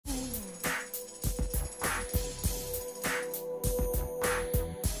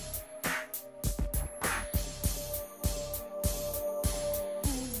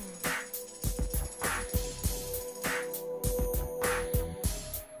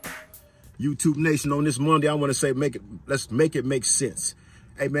YouTube Nation, on this Monday, I want to say, let's make it make sense.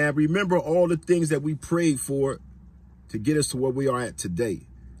 Hey, man, remember all the things that we prayed for to get us to where we are at today.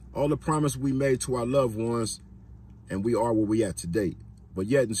 All the promise we made to our loved ones, and we are where we at today. But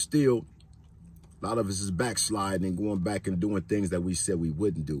yet and still, a lot of us is backsliding and going back and doing things that we said we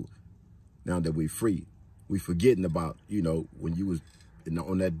wouldn't do. Now that we're free, we forgetting about, you know, when you was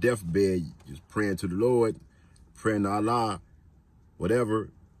on that deathbed, just praying to the Lord, praying to Allah, whatever.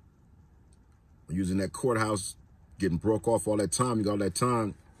 Using that courthouse, getting broke off all that time. You got all that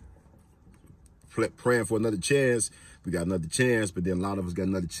time praying for another chance. We got another chance, but then a lot of us got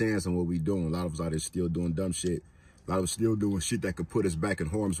another chance on what we doing. A lot of us out there still doing dumb shit. A lot of us still doing shit that could put us back in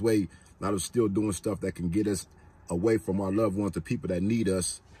harm's way. A lot of us still doing stuff that can get us away from our loved ones, the people that need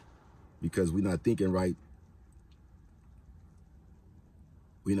us, because we're not thinking right.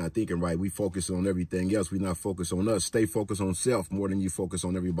 We're not thinking right. We focus on everything else. We're not focused on us. Stay focused on self more than you focus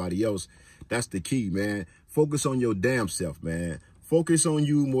on everybody else. That's the key, man. Focus on your damn self, man. Focus on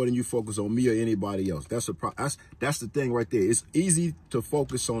you more than you focus on me or anybody else. That's the thing right there. It's easy to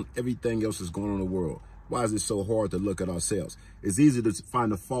focus on everything else that's going on in the world. Why is it so hard to look at ourselves? It's easy to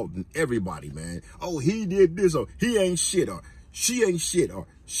find the fault in everybody, man. Oh, he did this, or he ain't shit, or she ain't shit, or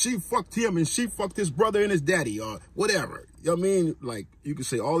she fucked him and she fucked his brother and his daddy, or whatever. You know what I mean? Like, you can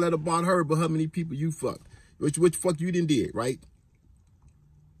say all that about her, but how many people you fucked? Which fuck you didn't did, right?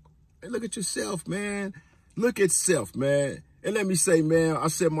 And look at yourself, man. Look at self, man. And let me say, man, I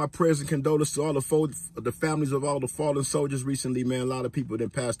said my prayers and condolences to all the families of all the fallen soldiers recently, man. A lot of people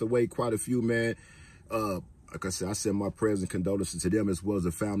that passed away, quite a few, man. Like I said my prayers and condolences to them, as well as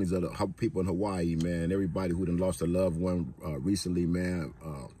the families of the people in Hawaii, man. Everybody who done lost a loved one recently, man.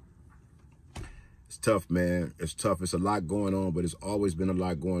 It's tough, man. It's tough. It's a lot going on, but it's always been a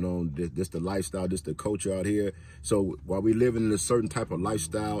lot going on. This the lifestyle, this the culture out here. So while we living in a certain type of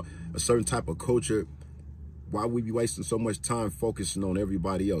lifestyle, a certain type of culture, why we be wasting so much time focusing on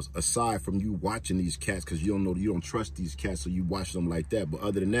everybody else, aside from you watching these cats, because you don't trust these cats, so you watch them like that. But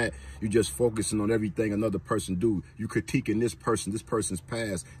other than that, you just focusing on everything another person do. You critiquing this person's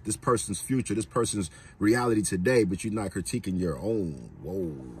past, this person's future, this person's reality today, but you're not critiquing your own.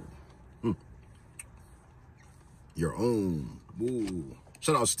 Whoa. Your own. Woo.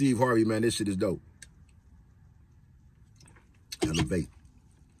 Shout out Steve Harvey, man. This shit is dope. Elevate.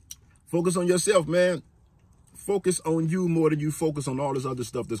 Focus on yourself, man. Focus on you more than you focus on all this other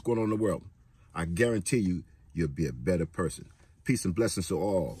stuff that's going on in the world. I guarantee you, you'll be a better person. Peace and blessings to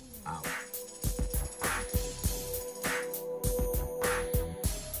all. Out.